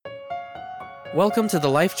Welcome to the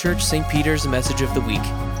Life Church St. Peter's Message of the Week.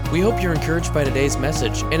 We hope you're encouraged by today's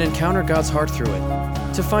message and encounter God's heart through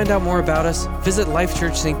it. To find out more about us, visit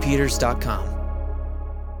lifechurchstpeters.com.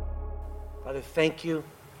 Father, thank you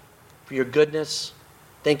for your goodness.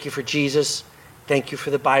 Thank you for Jesus. Thank you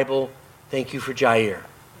for the Bible. Thank you for Jair.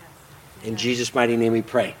 In Jesus' mighty name we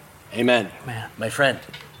pray. Amen. Amen. My friend.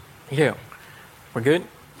 You. We're good?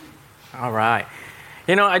 All right.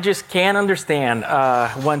 You know, I just can't understand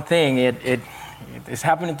one thing. It's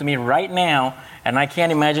happening to me right now, and I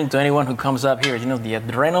can't imagine to anyone who comes up here. You know, the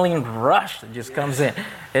adrenaline rush that just comes in.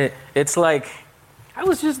 It's like, I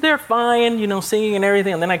was just there fine, you know, singing and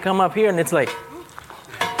everything, and then I come up here, and it's like,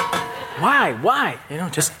 why? You know,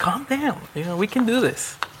 just calm down. You know, we can do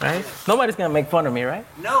this, right? Nobody's going to make fun of me, right?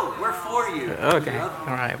 No, we're for you. Okay, all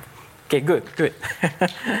right. Okay, good.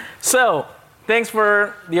 So, thanks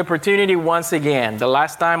for the opportunity once again. The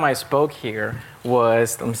last time I spoke here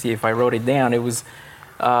was, let me see if I wrote it down, it was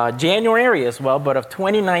January as well, but of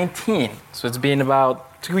 2019. So it's been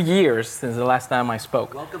about 2 years since the last time I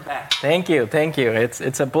spoke. Welcome back. Thank you.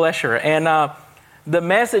 It's a pleasure. And the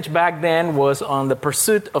message back then was on the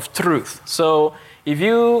pursuit of truth. So if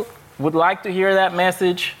you would like to hear that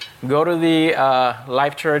message, go to the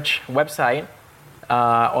Life Church website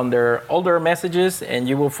on their older messages, and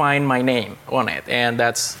you will find my name on it. And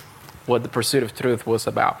that's what the pursuit of truth was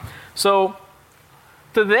about. So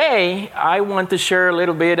today, I want to share a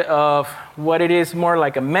little bit of what it is more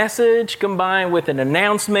like a message combined with an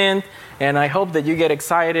announcement, and I hope that you get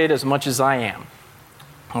excited as much as I am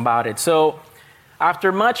about it. So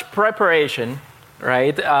after much preparation,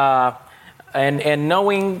 right, and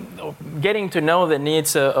knowing, getting to know the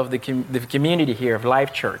needs of the community here of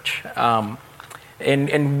Life Church,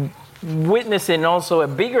 and witnessing also a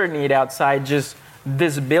bigger need outside just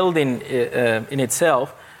this building in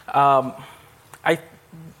itself,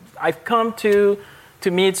 I've come to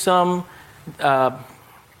meet some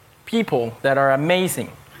people that are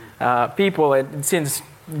amazing. People, since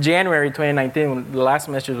January 2019, when the last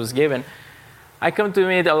message was given, I come to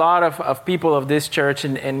meet a lot of people of this church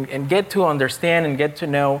and get to understand and get to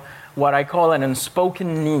know what I call an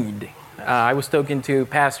unspoken need. I was talking to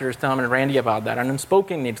Pastors Tom and Randy about that, an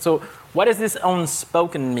unspoken need. So what is this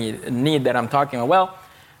unspoken need that I'm talking about? Well,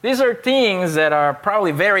 these are things that are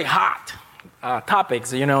probably very hot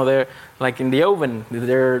topics. You know, they're like in the oven.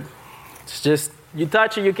 It's just, you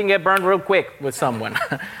touch it, you can get burned real quick with someone,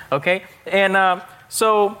 okay? And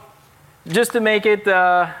so just to make it,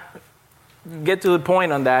 get to the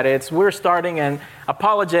point on that, we're starting an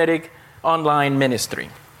apologetic online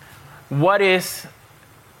ministry. What is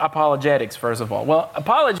apologetics, first of all? Well,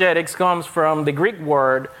 apologetics comes from the Greek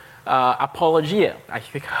word apologia. I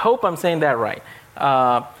hope I'm saying that right.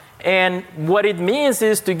 And what it means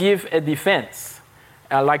is to give a defense,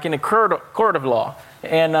 like in a court of law.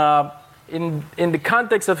 And in the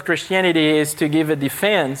context of Christianity is to give a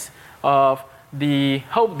defense of the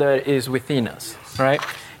hope that is within us, right?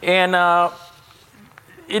 And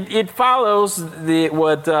it follows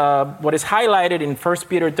what is highlighted in 1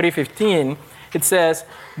 Peter 3:15. It says,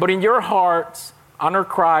 "But in your hearts honor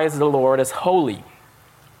Christ the Lord as holy,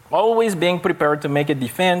 always being prepared to make a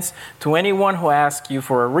defense to anyone who asks you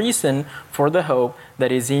for a reason for the hope that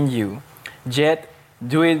is in you. Yet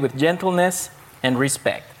do it with gentleness and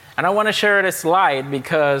respect." And I want to share this slide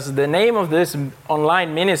because the name of this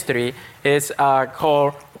online ministry is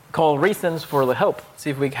called Reasons for the Hope. See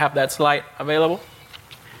if we have that slide available.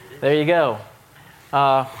 There you go.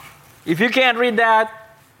 If you can't read that,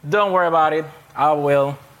 don't worry about it. I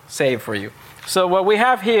will say it for you. So what we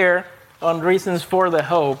have here on Reasons for the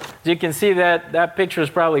Hope, you can see that picture is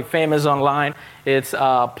probably famous online. It's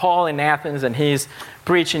Paul in Athens, and he's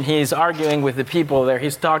preaching, he's arguing with the people there,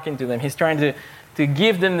 he's talking to them, he's trying to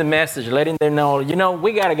give them the message, letting them know, you know,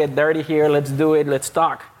 we got to get dirty here, let's do it, let's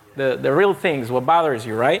talk the real things, what bothers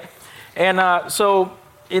you, right? And so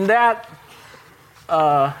in light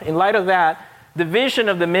of that, the vision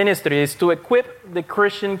of the ministry is to equip the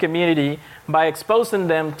Christian community by exposing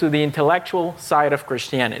them to the intellectual side of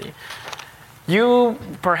Christianity. You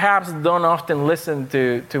perhaps don't often listen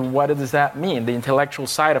to what does that mean, the intellectual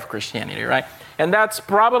side of Christianity, right? And that's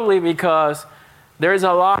probably because there's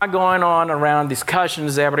a lot going on around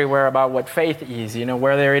discussions everywhere about what faith is, you know,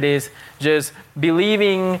 whether it is just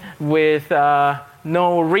believing with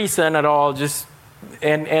no reason at all, just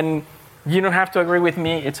and you don't have to agree with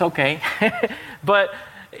me, it's okay. But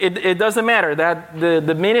it doesn't matter. That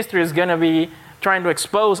the ministry is going to be trying to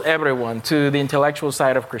expose everyone to the intellectual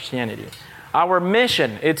side of Christianity. Our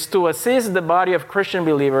mission is to assist the body of Christian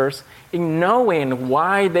believers in knowing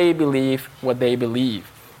why they believe what they believe.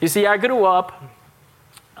 You see, I grew up,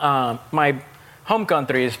 my home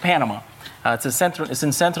country is Panama. It's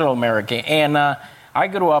in Central America, and I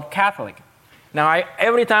grew up Catholic. Now,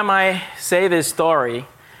 every time I say this story,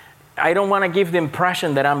 I don't want to give the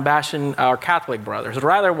impression that I'm bashing our Catholic brothers.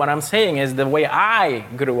 Rather, what I'm saying is the way I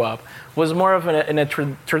grew up was more of in a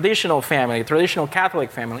traditional family, traditional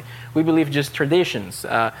Catholic family. We believe just traditions.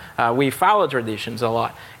 We follow traditions a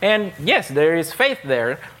lot. And yes, there is faith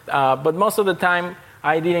there, but most of the time,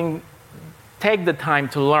 I didn't take the time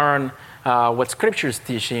to learn what Scripture is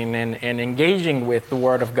teaching and engaging with the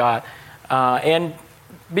Word of God. And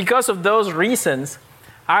because of those reasons,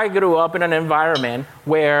 I grew up in an environment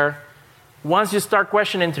where once you start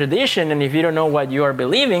questioning tradition, and if you don't know what you are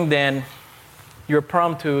believing, then you're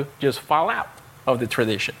prone to just fall out of the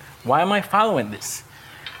tradition. Why am I following this?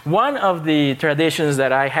 One of the traditions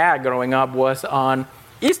that I had growing up was on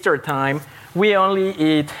Easter time, we only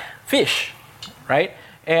eat fish, right?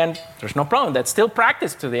 And there's no problem. That's still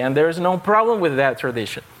practiced today, and there's no problem with that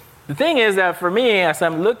tradition. The thing is that for me, as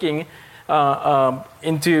I'm looking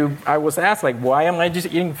I was asked, like, why am I just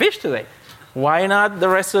eating fish today? Why not the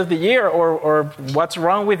rest of the year? Or what's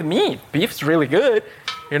wrong with meat? Beef's really good,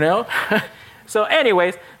 you know? So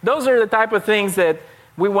anyways, those are the type of things that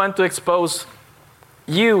we want to expose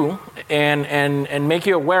you and make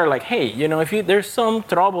you aware, like, hey, you know, if there's some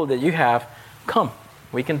trouble that you have, come,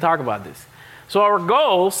 we can talk about this. So our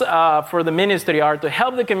goals for the ministry are to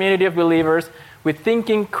help the community of believers with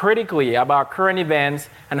thinking critically about current events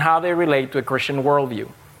and how they relate to a Christian worldview.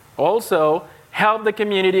 Also, help the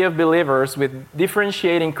community of believers with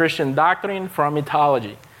differentiating Christian doctrine from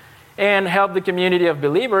mythology. And help the community of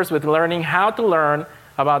believers with learning how to learn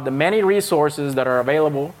about the many resources that are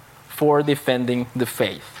available for defending the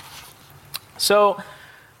faith. So,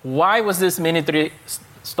 why was this ministry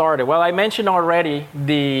started? Well, I mentioned already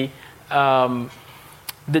the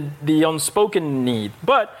unspoken need,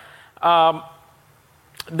 but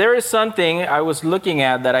there is something I was looking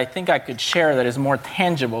at that I think I could share that is more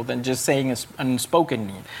tangible than just saying an unspoken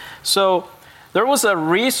need. So there was a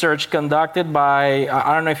research conducted by,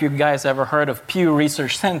 I don't know if you guys ever heard of Pew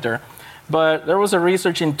Research Center, but there was a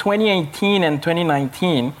research in 2018 and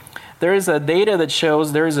 2019. There is a data that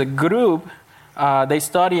shows there is a group they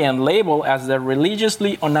study and label as the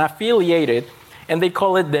religiously unaffiliated, and they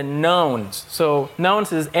call it the knowns. So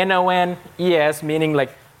knowns is N-O-N-E-S, meaning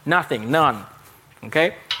like nothing, none.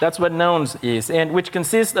 Okay? That's what knowns is, and which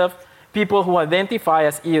consists of people who identify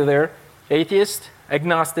as either atheists,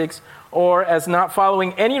 agnostics, or as not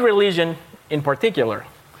following any religion in particular.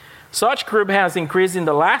 Such group has increased in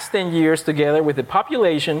the last 10 years together with the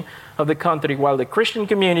population of the country, while the Christian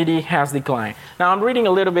community has declined. Now, I'm reading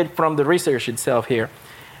a little bit from the research itself here.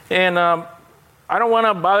 And I don't want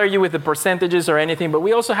to bother you with the percentages or anything, but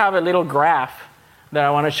we also have a little graph that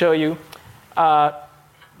I want to show you.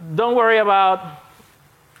 Don't worry about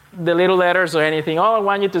the little letters or anything. All I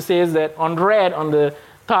want you to see is that on red, on the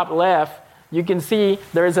top left, you can see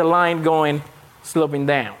there is a line going, sloping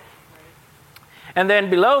down. And then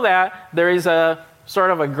below that, there is a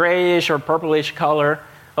sort of a grayish or purplish color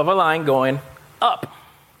of a line going up.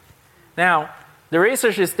 Now, the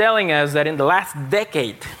research is telling us that in the last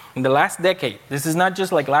decade, this is not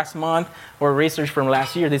just like last month or research from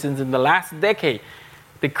last year, this is in the last decade,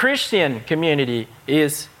 the Christian community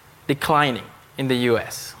is declining in the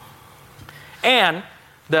U.S. And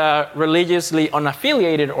the religiously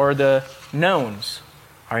unaffiliated, or the knowns,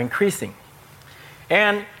 are increasing.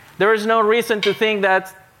 And there is no reason to think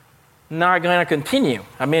that's not going to continue.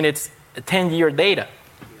 I mean, it's a 10-year data.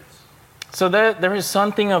 Yes. So there is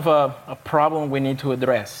something of a problem we need to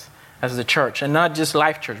address as the church, and not just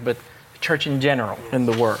Life Church, but the church in general in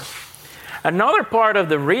the world. Another part of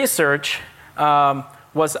the research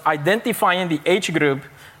was identifying the age group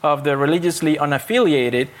of the religiously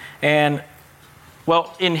unaffiliated. And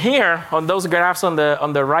well, in here, on those graphs on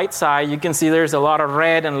the right side, you can see there's a lot of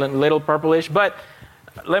red and little purplish, but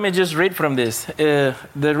let me just read from this. The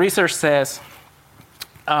research says,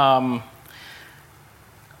 grown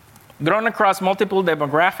across multiple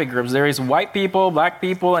demographic groups, there is white people, black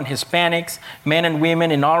people, and Hispanics, men and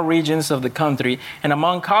women in all regions of the country, and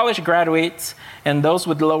among college graduates and those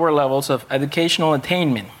with lower levels of educational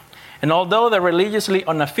attainment. And although the religiously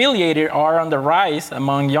unaffiliated are on the rise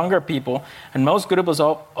among younger people and most groups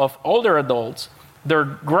of older adults, their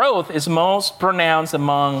growth is most pronounced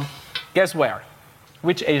among, guess where?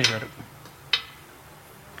 Which age group?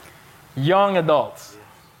 Young adults.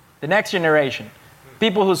 The next generation.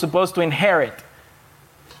 People who are supposed to inherit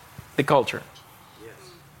the culture. Yes.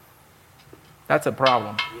 That's a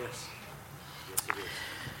problem. Yes. Yes, it is.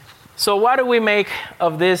 So what do we make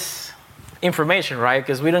of this information, right?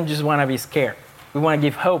 Because we don't just want to be scared. We want to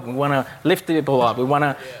give hope. We want to lift people up. We want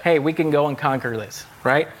to, hey, we can go and conquer this,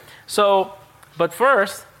 right? So, but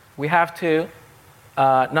first, we have to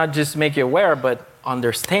not just make you aware, but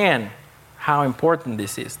understand how important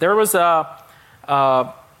this is. There was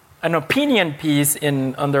an opinion piece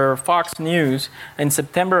under Fox News in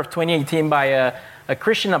September of 2018 by a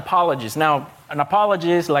Christian apologist. Now, an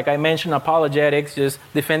apologist, like I mentioned, apologetics, just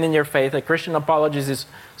defending your faith. A Christian apologist is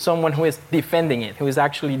someone who is defending it, who is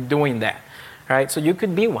actually doing that, right? So you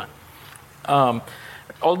could be one.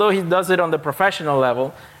 Although he does it on the professional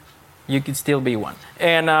level, you could still be one.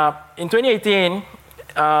 And in 2018,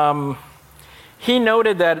 he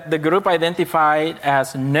noted that the group identified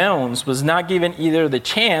as knowns was not given either the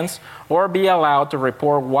chance or be allowed to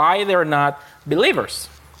report why they're not believers.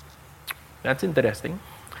 That's interesting.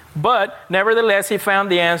 But nevertheless, he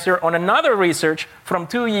found the answer on another research from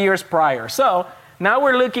 2 years prior. So now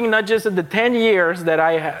we're looking not just at the 10 years that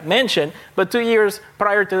I mentioned, but 2 years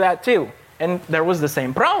prior to that too. And there was the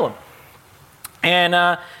same problem.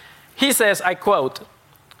 And he says, I quote,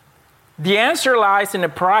 "The answer lies in a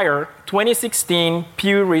prior 2016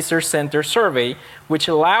 Pew Research Center survey, which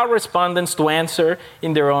allowed respondents to answer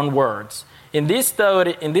in their own words. In this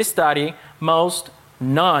study, most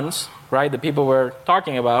nones, right, the people we're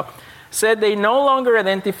talking about, said they no longer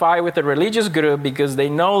identify with a religious group because they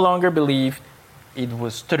no longer believed it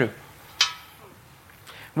was true.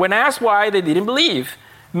 When asked why they didn't believe,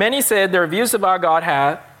 many said their views about God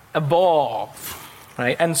had evolved,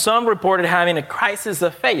 right? And some reported having a crisis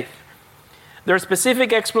of faith. There are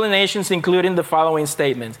specific explanations, including the following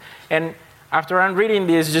statements." And after I'm reading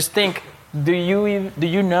this, just think, do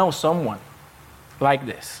you know someone like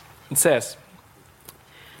this? It says,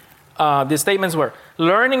 the statements were,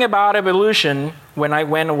 "Learning about evolution when I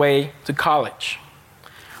went away to college.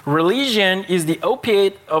 Religion is the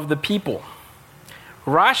opiate of the people.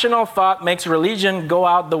 Rational thought makes religion go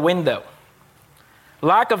out the window.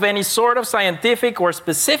 Lack of any sort of scientific or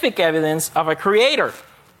specific evidence of a creator.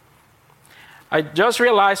 I just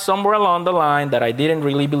realized somewhere along the line that I didn't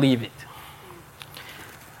really believe it.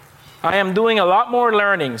 I am doing a lot more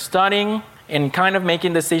learning, studying, and kind of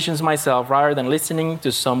making decisions myself rather than listening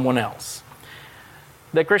to someone else."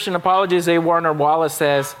 The Christian apologist A. Warner Wallace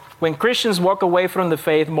says, "When Christians walk away from the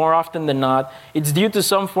faith more often than not, it's due to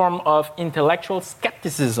some form of intellectual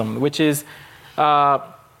skepticism, which is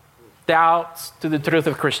doubts to the truth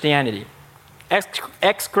of Christianity.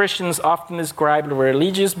 Ex-Christians often describe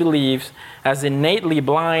religious beliefs as innately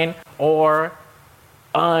blind or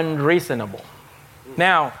unreasonable."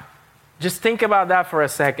 Now, just think about that for a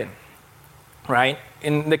second, right?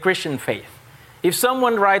 In the Christian faith. If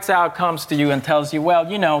someone comes to you and tells you, well,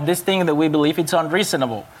 this thing that we believe, it's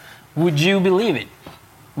unreasonable, would you believe it?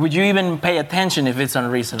 Would you even pay attention if it's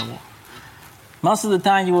unreasonable? Most of the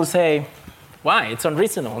time you will say, why? It's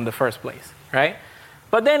unreasonable in the first place, right?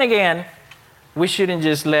 But then again, we shouldn't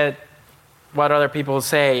just let what other people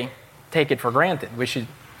say take it for granted. We should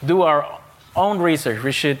do our own research.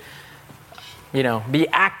 We should, be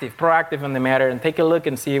active, proactive in the matter, and take a look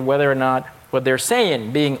and see whether or not what they're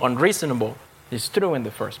saying, being unreasonable, is true in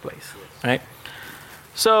the first place, right?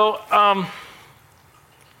 So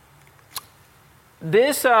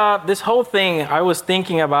this whole thing, I was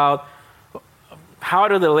thinking about how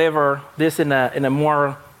to deliver this in a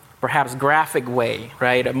more perhaps graphic way,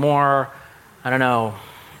 right? A more,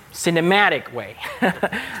 cinematic way,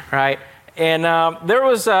 right? And there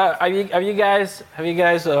was, have you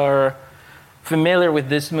guys are familiar with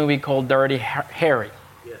this movie called Dirty Harry?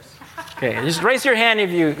 Yes. Okay, just raise your hand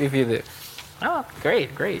if you do. Oh,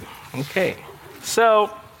 great. Okay.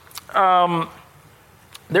 So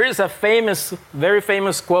there is a very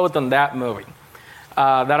famous quote on that movie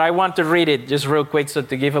that I want to read it just real quick, so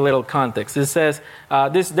to give a little context. It says,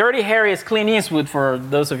 this Dirty Harry is Clint Eastwood, for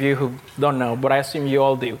those of you who don't know, but I assume you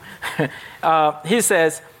all do. He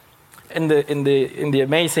says, in the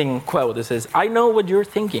amazing quote, it says, "I know what you're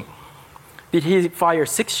thinking. Did he fire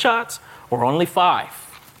 6 shots or only 5?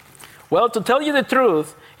 Well, to tell you the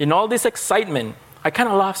truth, in all this excitement, I kind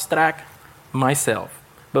of lost track myself.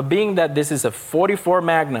 But being that this is a .44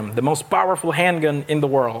 Magnum, the most powerful handgun in the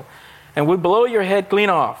world, and will blow your head clean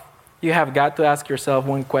off, you have got to ask yourself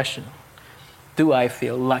one question. Do I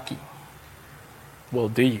feel lucky? Well,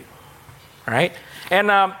 do you? All right? And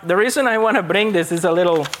the reason I want to bring this is a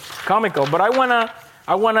little comical, but I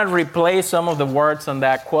want to replace some of the words on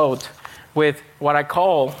that quote with what I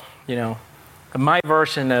call, my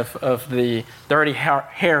version of the Dirty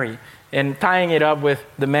Harry, and tying it up with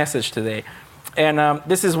the message today. And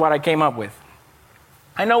this is what I came up with.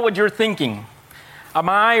 I know what you're thinking. Am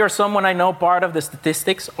I or someone I know part of the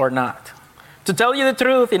statistics or not? To tell you the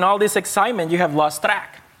truth, in all this excitement, you have lost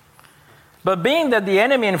track. But being that the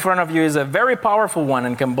enemy in front of you is a very powerful one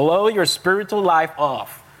and can blow your spiritual life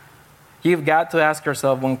off, you've got to ask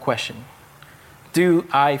yourself one question. Do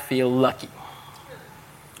I feel lucky?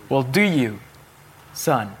 Well, do you,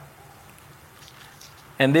 son?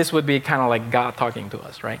 And this would be kind of like God talking to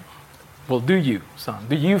us, right? Well, do you, son?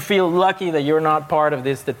 Do you feel lucky that you're not part of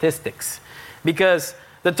these statistics? Because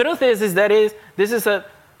the truth is that this is a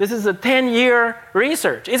 10-year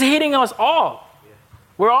research. It's hitting us all.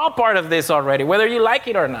 We're all part of this already, whether you like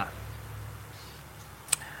it or not.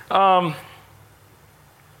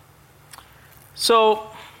 So,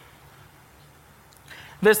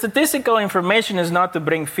 the statistical information is not to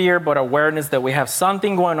bring fear, but awareness that we have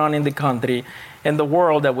something going on in the country and the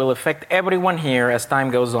world that will affect everyone here as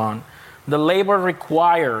time goes on. The labor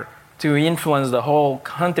required to influence the whole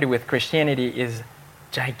country with Christianity is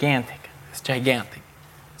gigantic. It's gigantic.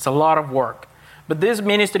 It's a lot of work. But this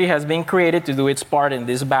ministry has been created to do its part in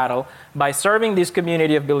this battle by serving this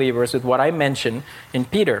community of believers with what I mentioned in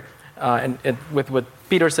Peter, and with what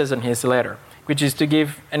Peter says in his letter, which is to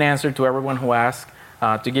give an answer to everyone who asks,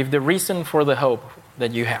 to give the reason for the hope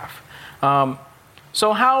that you have.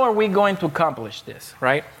 So how are we going to accomplish this,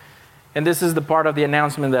 right? And this is the part of the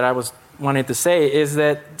announcement that I wanted to say, is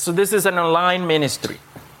that, so this is an online ministry,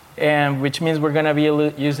 and which means we're going to be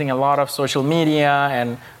using a lot of social media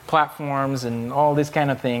and platforms and all these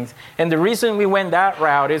kind of things. And the reason we went that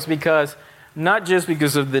route is because, not just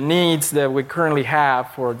because of the needs that we currently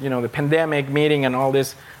have for, the pandemic, meeting, and all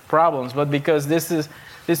these problems, but because this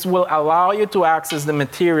will allow you to access the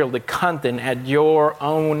material, the content at your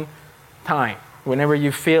own time, whenever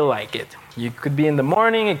you feel like it. You could be in the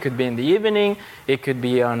morning, it could be in the evening, it could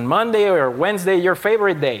be on Monday or Wednesday, your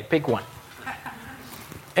favorite day, pick one.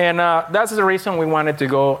 And that's the reason we wanted to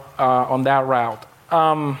go on that route.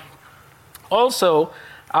 Also,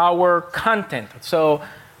 our content. So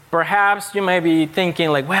perhaps you may be thinking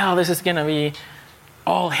like, well, this is going to be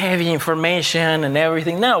all heavy information and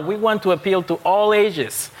everything. No, we want to appeal to all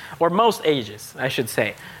ages, or most ages, I should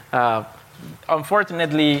say.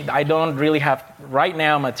 Unfortunately, I don't really have right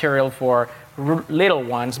now material for little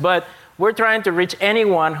ones, but we're trying to reach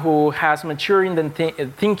anyone who has maturing and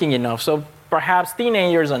thinking enough. So perhaps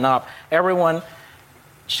teenagers and up, everyone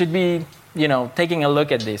should be, taking a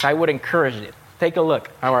look at this. I would encourage it. Take a look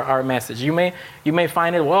at our message. You may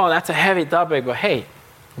find it, well, that's a heavy topic, but hey,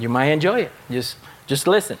 you might enjoy it. Just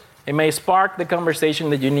listen. It may spark the conversation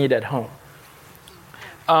that you need at home.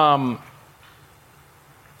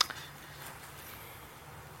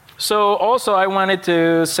 So also I wanted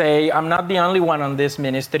to say I'm not the only one on this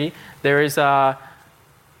ministry. There is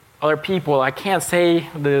other people. I can't say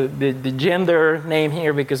the gender name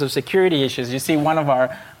here because of security issues. You see, one of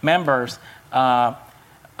our members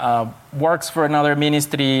works for another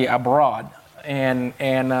ministry abroad. And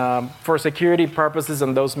for security purposes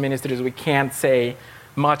in those ministries, we can't say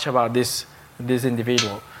much about this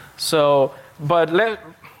individual. So, but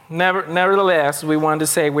nevertheless, we want to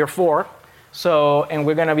say we're for. So, and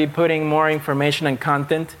we're going to be putting more information and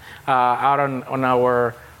content out on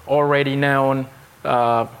our already known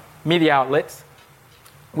media outlets.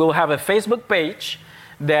 We'll have a Facebook page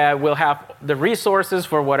that will have the resources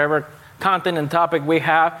for whatever content and topic we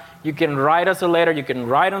have. You can write us a letter. You can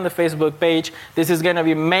write on the Facebook page. This is going to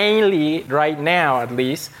be mainly, right now at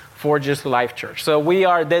least, for just Life Church. So we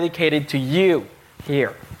are dedicated to you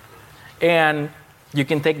here. And you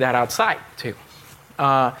can take that outside too.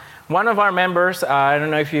 One of our members, I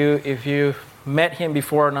don't know if you met him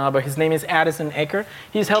before or not, but his name is Addison Ecker.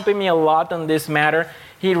 He's helping me a lot on this matter.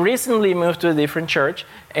 He recently moved to a different church,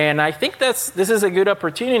 and I think this is a good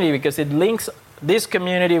opportunity because it links this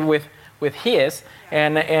community with his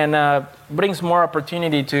and brings more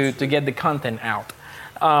opportunity to get the content out.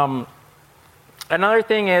 Another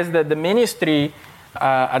thing is that the ministry,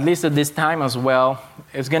 at least at this time as well,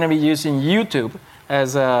 is going to be using YouTube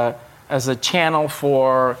as a channel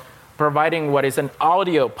for providing what is an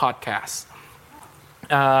audio podcast.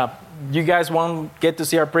 You guys won't get to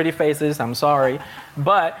see our pretty faces, I'm sorry,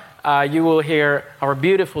 but you will hear our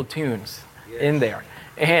beautiful tunes in there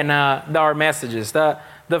and our messages.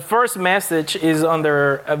 The first message is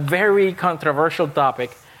under a very controversial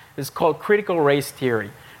topic. It's called critical race theory.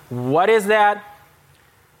 What is that?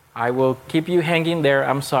 I will keep you hanging there.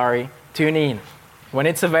 I'm sorry. Tune in. When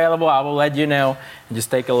it's available, I will let you know and just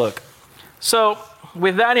take a look. So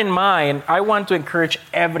with that in mind, I want to encourage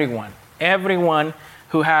everyone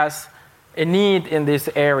who has a need in this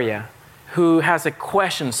area, who has a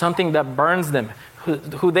question, something that burns them,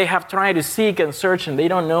 who they have tried to seek and search and they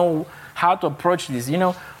don't know how to approach this,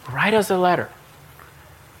 write us a letter.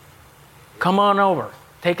 come on over,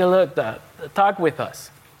 take a look, talk with us.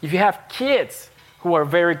 If you have kids who are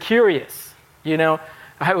very curious,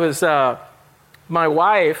 my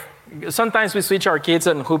wife, sometimes we switch our kids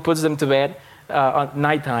and who puts them to bed at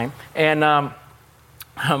nighttime. And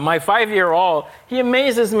my 5-year-old, he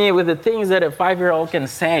amazes me with the things that a 5-year-old can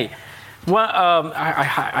say. Well,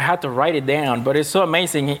 I had to write it down, but it's so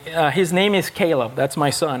amazing. His name is Caleb. That's my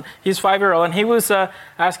son. He's 5-year-old, and he was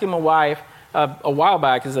asking my wife a while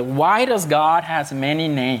back, he said, why does God has many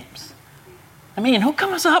names? I mean, who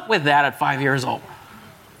comes up with that at 5 years old?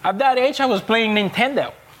 At that age, I was playing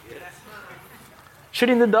Nintendo. Yes.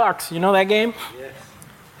 Shooting the ducks. You know that game?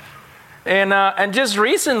 Yes. And just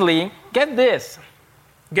recently, get this.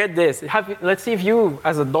 Let's see if you,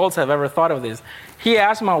 as adults, have ever thought of this. He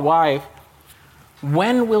asked my wife,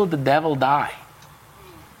 when will the devil die?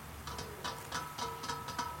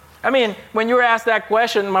 I mean, when you were asked that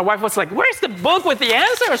question, my wife was like, where's the book with the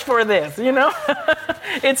answers for this?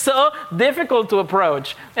 It's so difficult to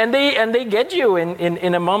approach. And they get you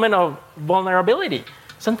in a moment of vulnerability.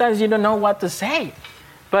 Sometimes you don't know what to say.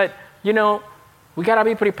 But, we got to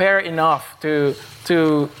be prepared enough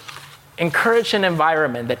to encourage an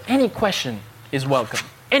environment that any question is welcome.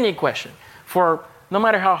 Any question. For no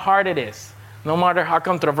matter how hard it is, no matter how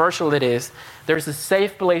controversial it is, there's a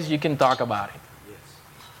safe place you can talk about it.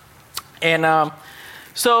 And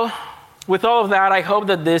so with all of that, I hope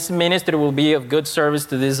that this ministry will be of good service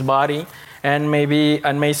to this body and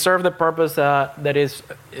may serve the purpose that is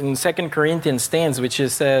in 2 Corinthians stands, which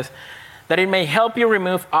says that it may help you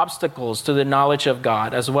remove obstacles to the knowledge of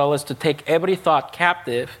God, as well as to take every thought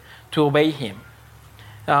captive to obey Him.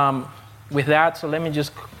 With that, so let me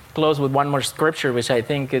just close with one more scripture, which I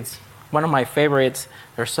think is one of my favorites.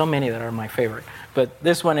 There are so many that are my favorite, but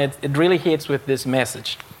this one, it really hits with this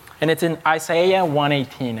message. And it's in Isaiah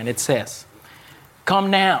 1:18, and it says,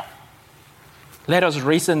 "Come now, let us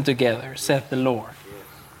reason together, saith the Lord.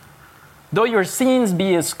 Though your sins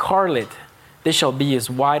be as scarlet, they shall be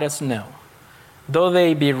as white as snow. Though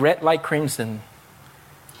they be red like crimson,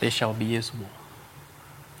 they shall be as wool."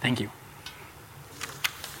 Thank you.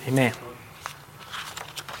 Amen.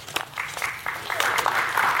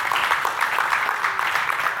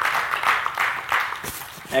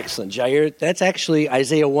 Excellent, Jair. That's actually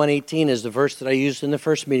Isaiah 1:18 is the verse that I used in the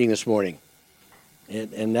first meeting this morning.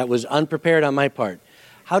 And that was unprepared on my part.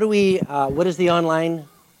 How do we, what is the online?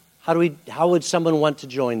 How would someone want to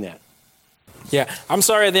join that? Yeah, I'm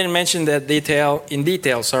sorry I didn't mention that in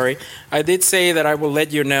detail. I did say that I will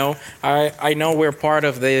let you know. I know we're part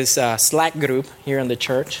of this Slack group here in the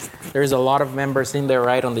church. There's a lot of members in there,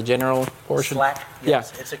 right, on the general portion? Slack?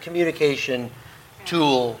 Yes. Yeah. It's a communication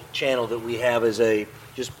tool channel that we have as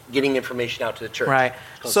just getting information out to the church. Right.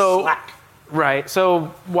 So Slack. Right.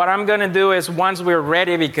 So what I'm going to do is once we're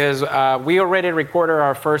ready, because we already recorded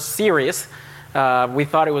our first series. We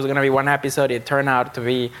thought it was going to be one episode. It turned out to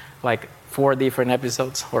be like 4 different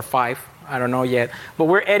episodes or 5. I don't know yet. But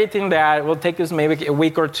we're editing that. It will take us maybe a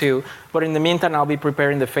week or 2. But in the meantime, I'll be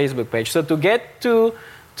preparing the Facebook page. So to get to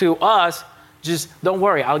us, just don't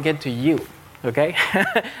worry. I'll get to you. Okay?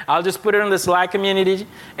 I'll just put it in the Slack community,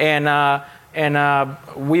 and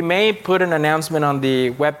we may put an announcement on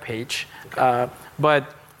the webpage. But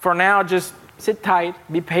for now, just sit tight,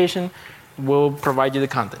 be patient. We'll provide you the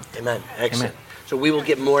content. Amen. Excellent. Amen. So we will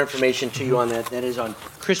get more information to you on that. That is on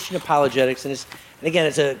Christian apologetics, and again,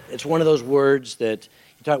 it's one of those words that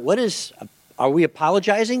you talk. Are we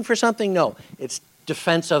apologizing for something? No, it's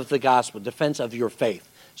defense of the gospel, defense of your faith.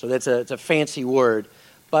 So it's a fancy word.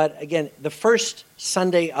 But again, the first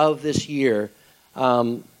Sunday of this year,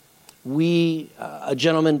 a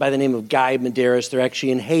gentleman by the name of Guy Medeiros, they're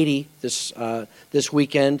actually in Haiti this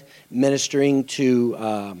weekend, ministering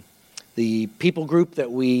to the people group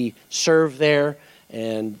that we serve there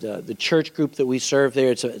and the church group that we serve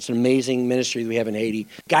there. It's an amazing ministry that we have in Haiti.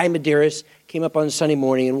 Guy Medeiros came up on Sunday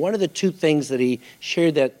morning, and one of the 2 things that he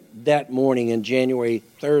shared that morning, in January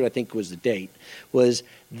 3rd, I think was the date, was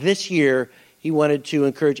this year he wanted to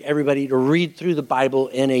encourage everybody to read through the Bible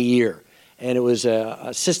in a year. And it was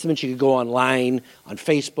a system that you could go online, on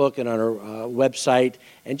Facebook and on our website,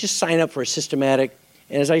 and just sign up for a systematic.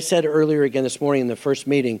 And as I said earlier again this morning in the first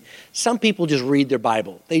meeting, some people just read their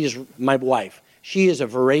Bible. My wife, she is a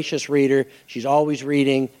voracious reader. She's always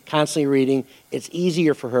reading, constantly reading. It's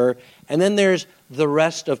easier for her. And then there's the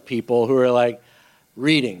rest of people who are like,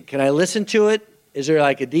 reading. Can I listen to it? Is there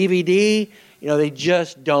like a DVD? They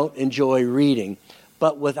just don't enjoy reading.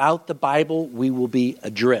 But without the Bible, we will be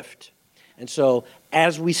adrift. And so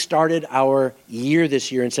as we started our year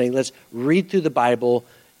this year and saying, let's read through the Bible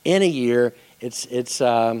in a year, it's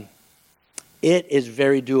it is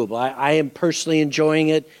very doable. I am personally enjoying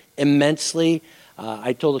it immensely.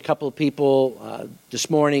 I told a couple of people this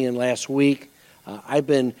morning and last week, I've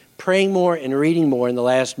been praying more and reading more in the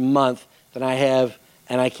last month than I have,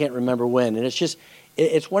 and I can't remember when. And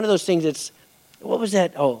it's one of those things that's, what was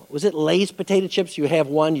that? Oh, was it Lay's potato chips? You have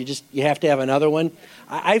one, you have to have another one.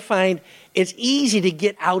 I find it's easy to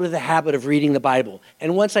get out of the habit of reading the Bible.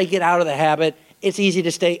 And once I get out of the habit, it's easy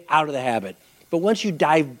to stay out of the habit. But once you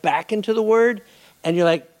dive back into the Word, and you're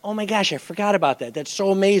like, oh my gosh, I forgot about that. That's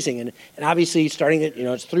so amazing. And obviously starting it,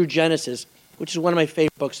 it's through Genesis, which is one of my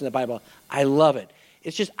favorite books in the Bible. I love it.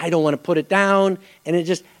 It's just, I don't want to put it down. And it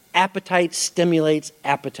just, appetite stimulates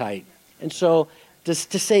appetite. And so to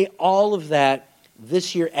say all of that,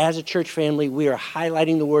 this year as a church family, we are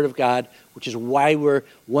highlighting the Word of God, which is why we're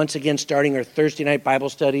once again starting our Thursday night Bible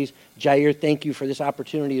studies. Jair, thank you for this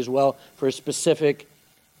opportunity as well, for a specific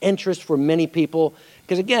interest for many people.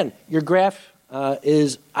 Because again, your graph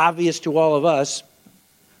is obvious to all of us.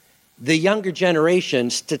 The younger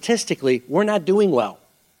generation, statistically, we're not doing well,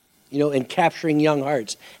 in capturing young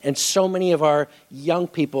hearts. And so many of our young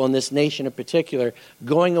people in this nation in particular,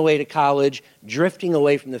 going away to college, drifting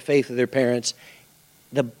away from the faith of their parents.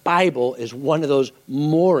 The Bible is one of those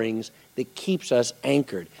moorings that keeps us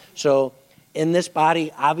anchored. So in this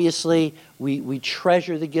body, obviously, we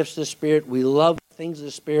treasure the gifts of the Spirit. We love the things of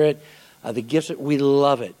the Spirit, the gifts, we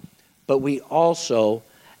love it. But we also,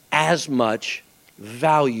 as much,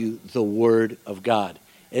 value the Word of God.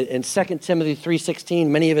 In 2 Timothy 3:16,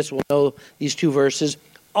 many of us will know these two verses.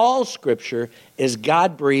 All Scripture is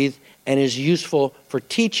God-breathed and is useful for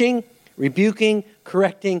teaching, rebuking,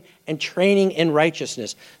 correcting, and training in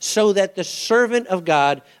righteousness, so that the servant of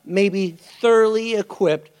God may be thoroughly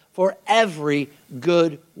equipped for every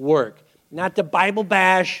good work. Not to Bible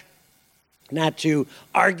bash, not to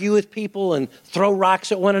argue with people and throw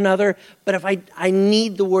rocks at one another, but if I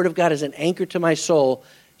need the Word of God as an anchor to my soul,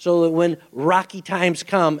 so that when rocky times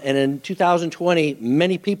come, and in 2020,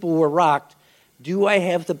 many people were rocked, do I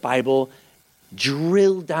have the Bible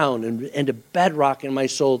drilled down into bedrock in my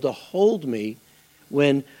soul to hold me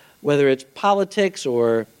when, whether it's politics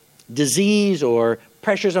or disease or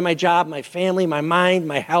pressures on my job, my family, my mind,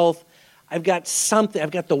 my health, I've got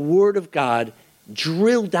the Word of God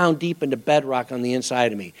drilled down deep into bedrock on the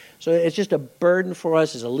inside of me. So it's just a burden for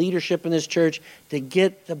us as a leadership in this church to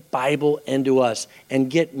get the Bible into us and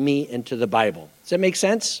get me into the Bible. Does that make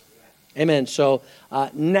sense? Amen. So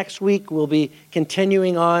next week we'll be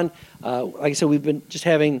continuing on. Like I said, we've been just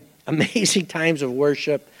having amazing times of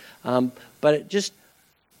worship. But just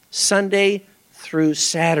Sunday through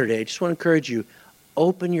Saturday, I just want to encourage you,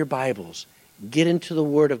 open your Bibles. Get into the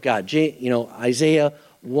Word of God. Isaiah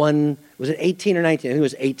 1, was it 18 or 19? I think it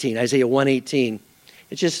was 18, Isaiah 1:18.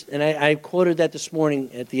 It's just, and I quoted that this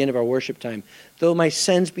morning at the end of our worship time. Though my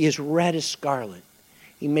sins be as red as scarlet,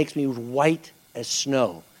 He makes me white as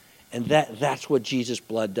snow. And that's what Jesus'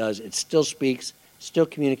 blood does. It still speaks, still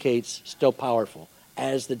communicates, still powerful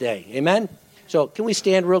as the day. Amen? So can we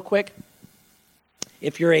stand real quick?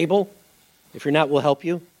 If you're able. If you're not, we'll help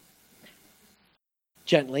you.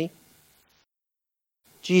 Gently.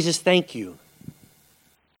 Jesus, thank you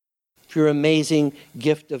for your amazing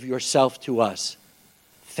gift of yourself to us.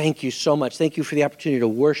 Thank you so much. Thank you for the opportunity to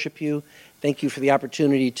worship you. Thank you for the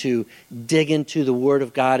opportunity to dig into the Word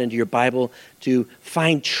of God, into your Bible, to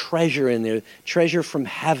find treasure in there, treasure from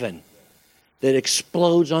heaven that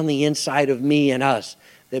explodes on the inside of me and us,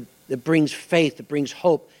 that brings faith, that brings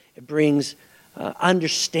hope, it brings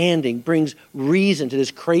understanding, brings reason to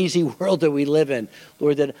this crazy world that we live in.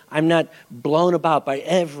 Lord, that I'm not blown about by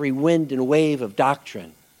every wind and wave of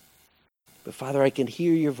doctrine. But Father, I can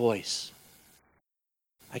hear your voice.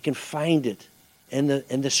 I can find it in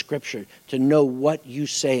the Scripture to know what you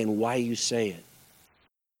say and why you say it.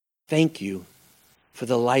 Thank you for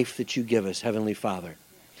the life that you give us, Heavenly Father.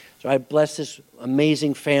 So I bless this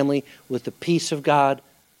amazing family with the peace of God,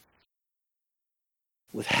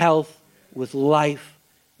 with health, with life,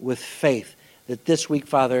 with faith. That this week,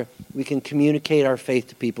 Father, we can communicate our faith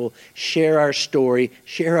to people, share our story,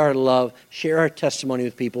 share our love, share our testimony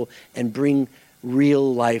with people, and bring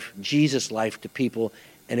real life, Jesus life to people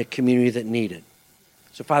in a community that need it.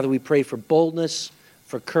 So, Father, we pray for boldness,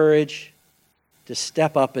 for courage, to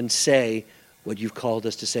step up and say what you've called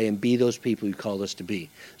us to say and be those people you called us to be.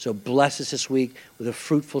 So bless us this week with a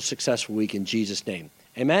fruitful, successful week in Jesus' name.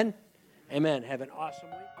 Amen? Amen. Have an awesome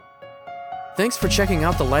week. Thanks for checking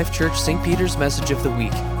out the Life Church St. Peter's Message of the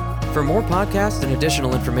Week. For more podcasts and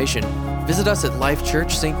additional information, visit us at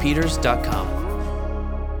lifechurchstpeters.com.